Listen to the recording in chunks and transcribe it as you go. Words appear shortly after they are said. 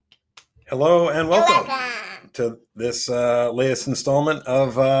Hello and welcome Welcome. to this latest installment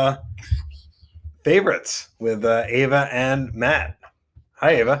of Favorites with Ava and Matt.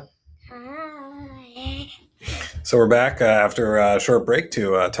 Hi, Ava. Hi. So we're back after a short break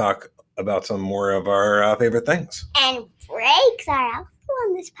to talk about some more of our favorite things. And breaks are also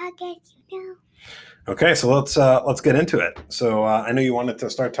on this podcast, Okay, so let's get into it. So I know you wanted to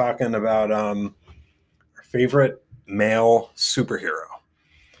start talking about our favorite male superhero.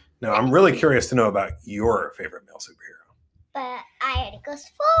 Now, I'm really curious to know about your favorite male superhero. But I already goes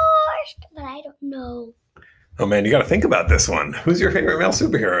first, but I don't know. Oh man, you got to think about this one. Who's your favorite male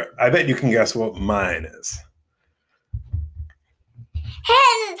superhero? I bet you can guess what mine is.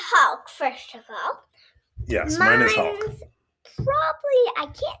 His Hulk, first of all. Yes, mine is Hulk. Mine's probably, I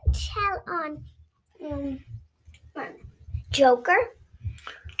can't tell on Joker.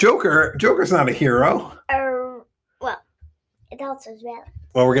 Joker's not a hero. Well, it also is valid.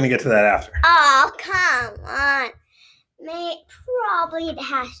 Well, we're going to get to that after. Oh, come on. Probably it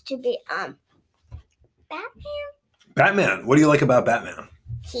has to be Batman. Batman. What do you like about Batman?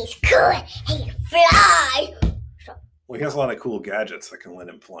 He's cool. He can fly. Well, he has a lot of cool gadgets that can let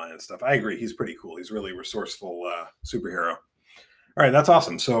him fly and stuff. I agree. He's pretty cool. He's a really resourceful superhero. All right, that's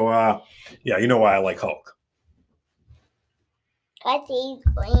awesome. So, yeah, you know why I like Hulk. Because he's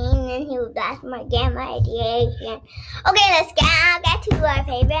green and he was that's my gamma radiation. Okay, let's get to our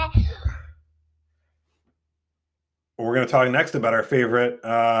favorite. Well, we're going to talk next about our favorite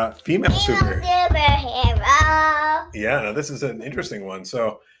female superhero. Yeah, no, this is an interesting one.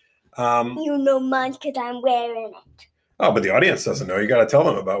 So, you know mine because I'm wearing it. Oh, but the audience doesn't know. You got to tell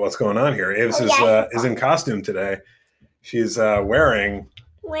them about what's going on here. Aves is in costume today. She's wearing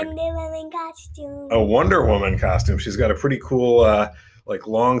Wonder Woman costume. A Wonder Woman costume. She's got a pretty cool, like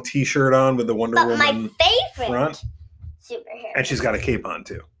long T-shirt on with the Wonder Woman my favorite front superhero. And she's got a cape on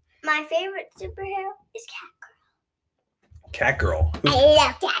too. My favorite superhero is Catgirl. I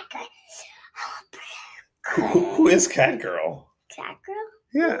love Catgirl. Who is Catgirl? Catgirl?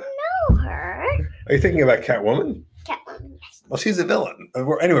 Yeah. I know her. Are you thinking about Catwoman? Catwoman, yes. Well, she's a villain.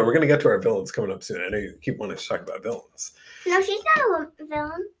 Anyway, we're going to get to our villains coming up soon. I know you keep wanting to talk about villains. No, she's not a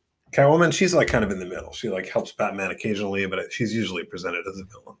villain. Catwoman, she's like kind of in the middle. She like helps Batman occasionally, but she's usually presented as a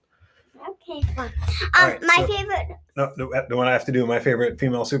villain. Okay, fine. Right, favorite. No, do what I have to do my favorite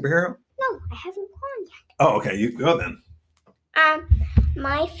female superhero? No, I haven't gone yet. Oh, okay. You go then.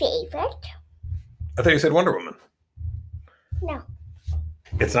 My favorite. I thought you said Wonder Woman. No.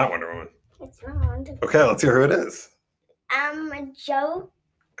 It's not Wonder Woman. It's not Wonder Woman. Okay, let's hear who it is. Joker.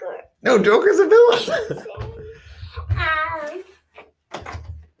 No, Joker's a villain.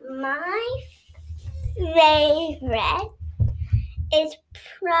 My favorite is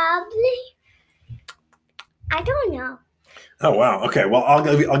probably, I don't know. Oh wow. Okay. Well,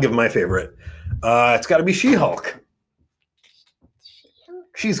 I'll give my favorite. It's got to be She-Hulk.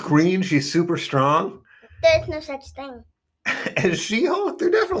 She's green. She's super strong. There's no such thing. As She-Hulk, there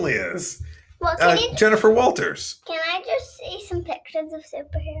definitely is. Well, Jennifer Walters. Can I just see some pictures of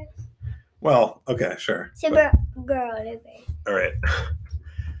superheroes? Well, okay, sure. Supergirl. All right.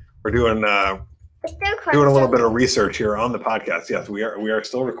 We're doing a little bit of research here on the podcast. Yes, we are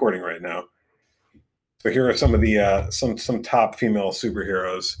still recording right now. So here are some of the some top female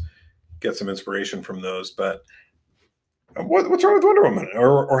superheroes. Get some inspiration from those. But what's wrong with Wonder Woman?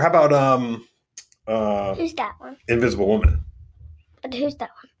 Or how about who's that one? Invisible Woman. But who's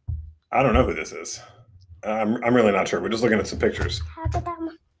that one? I don't know who this is. I'm really not sure. We're just looking at some pictures. How about that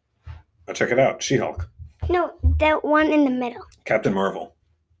one? I'll check it out. She-Hulk. No, that one in the middle. Captain Marvel.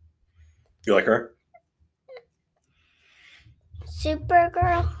 You like her?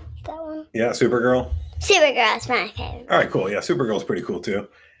 Supergirl. That one. Yeah, Supergirl. Supergirl's my favorite. All right, cool. Yeah, Supergirl's pretty cool too.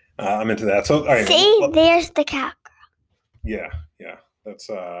 I'm into that. So, all right. See, there's the Catgirl. Yeah. That's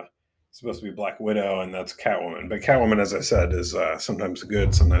supposed to be Black Widow, and that's Catwoman. But Catwoman, as I said, is sometimes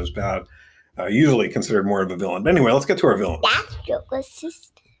good, sometimes bad. Usually considered more of a villain. But anyway, let's get to our villains. That's Joker's sister.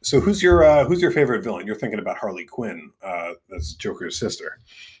 So, who's your favorite villain? You're thinking about Harley Quinn. That's Joker's sister.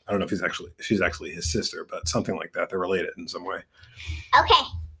 I don't know if she's actually his sister, but something like that. They're related in some way. Okay.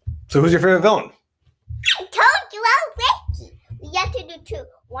 So, who's your favorite villain? I told you already. We have to do two.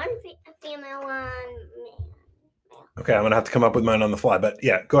 One female, one male. Okay, I'm gonna have to come up with mine on the fly, but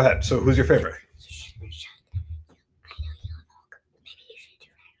yeah, go ahead. So, who's your favorite?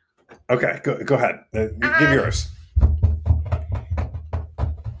 Okay, go ahead. Give yours.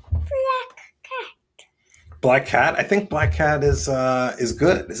 Black Cat. I think Black Cat is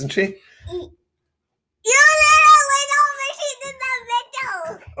good, isn't she? You little she's in the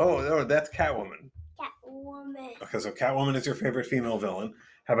middle. Oh no, that's Catwoman. Catwoman. Okay, so Catwoman is your favorite female villain.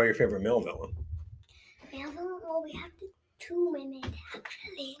 How about your favorite male villain? Male villain? Well, we have two women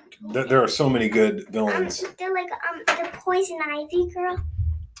actually. There are so many good villains. They're like the Poison Ivy girl.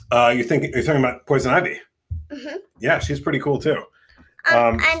 You're talking about Poison Ivy? Mm-hmm. Yeah, she's pretty cool too.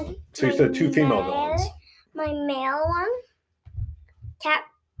 And so you said two female villains. My male one,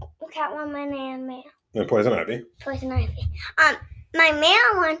 Catwoman and male. And Poison Ivy. Poison Ivy. My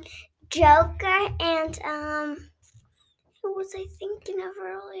male one, Joker and who was I thinking of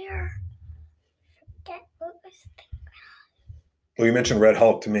earlier? Forget what was thinking. Well, you mentioned Red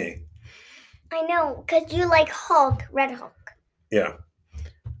Hulk to me. I know, because you like Hulk, Red Hulk. Yeah.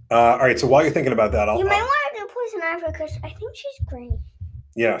 All right, so while you're thinking about that, you might want to do Poison Ivy because I think she's green.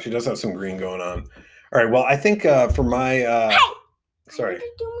 Yeah, she does have some green going on. All right, well, I think for my... hey! Sorry. I need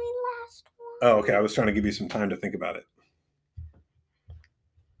to do my last one. Oh, okay. I was trying to give you some time to think about it.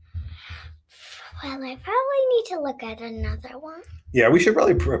 Well, I probably need to look at another one. Yeah, we should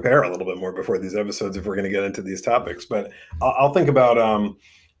probably prepare a little bit more before these episodes if we're going to get into these topics. But I'll think about...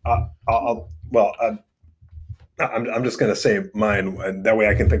 I'm just going to say mine, and that way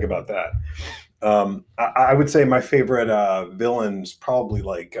I can think about that. I would say my favorite villain's probably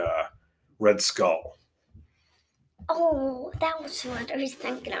like Red Skull. Oh, that was what I was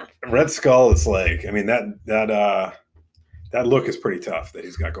thinking of. Red Skull is like, I mean, that look is pretty tough that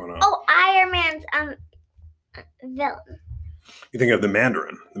he's got going on. Oh, Iron Man's villain. You think of the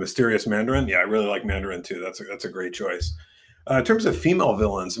Mandarin, the mysterious Mandarin? Yeah, I really like Mandarin too. That's a great choice. In terms of female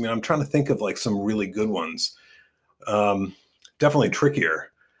villains, I mean, I'm trying to think of like some really good ones. Definitely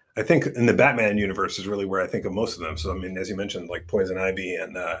trickier. I think in the Batman universe is really where I think of most of them. So I mean, as you mentioned, like Poison Ivy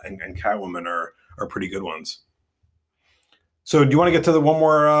and Catwoman are pretty good ones. So do you want to get to the one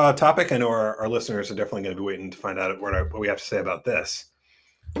more topic? I know our listeners are definitely going to be waiting to find out what we have to say about this.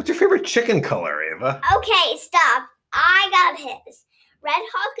 What's your favorite chicken color, Ava? Okay, stop. I got his. Red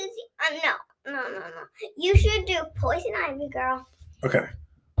Hulk is no. You should do Poison Ivy girl. Okay.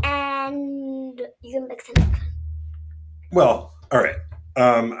 And you can mix it up. Well, all right.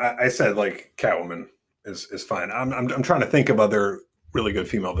 I said like Catwoman is fine. I'm trying to think of other really good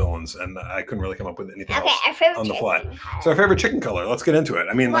female villains, and I couldn't really come up with anything else on the fly. So our favorite chicken color. Let's get into it.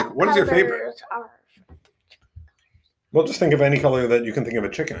 I mean, what is your favorite? Well, just think of any color that you can think of a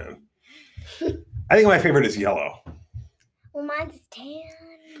chicken in. I think my favorite is yellow. Well, mine's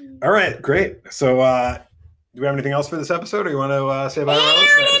tan. All right, great. So, do we have anything else for this episode, or you want to say about woman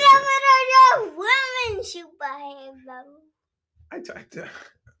superhero?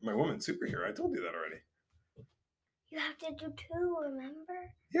 My woman superhero. I told you that already. You have to do two,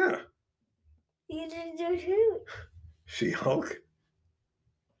 remember? Yeah. You didn't do two. She-Hulk?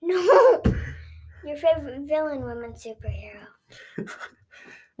 No. Your favorite villain woman superhero.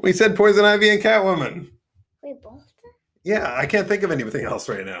 We said Poison Ivy and Catwoman. We both did? Yeah, I can't think of anything else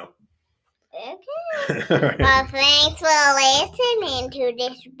right now. Okay. Right. Well, thanks for listening to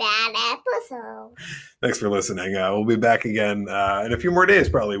this bad episode. Thanks for listening. We'll be back again in a few more days,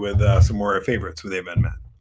 probably, with some more favorites with Ava and Matt.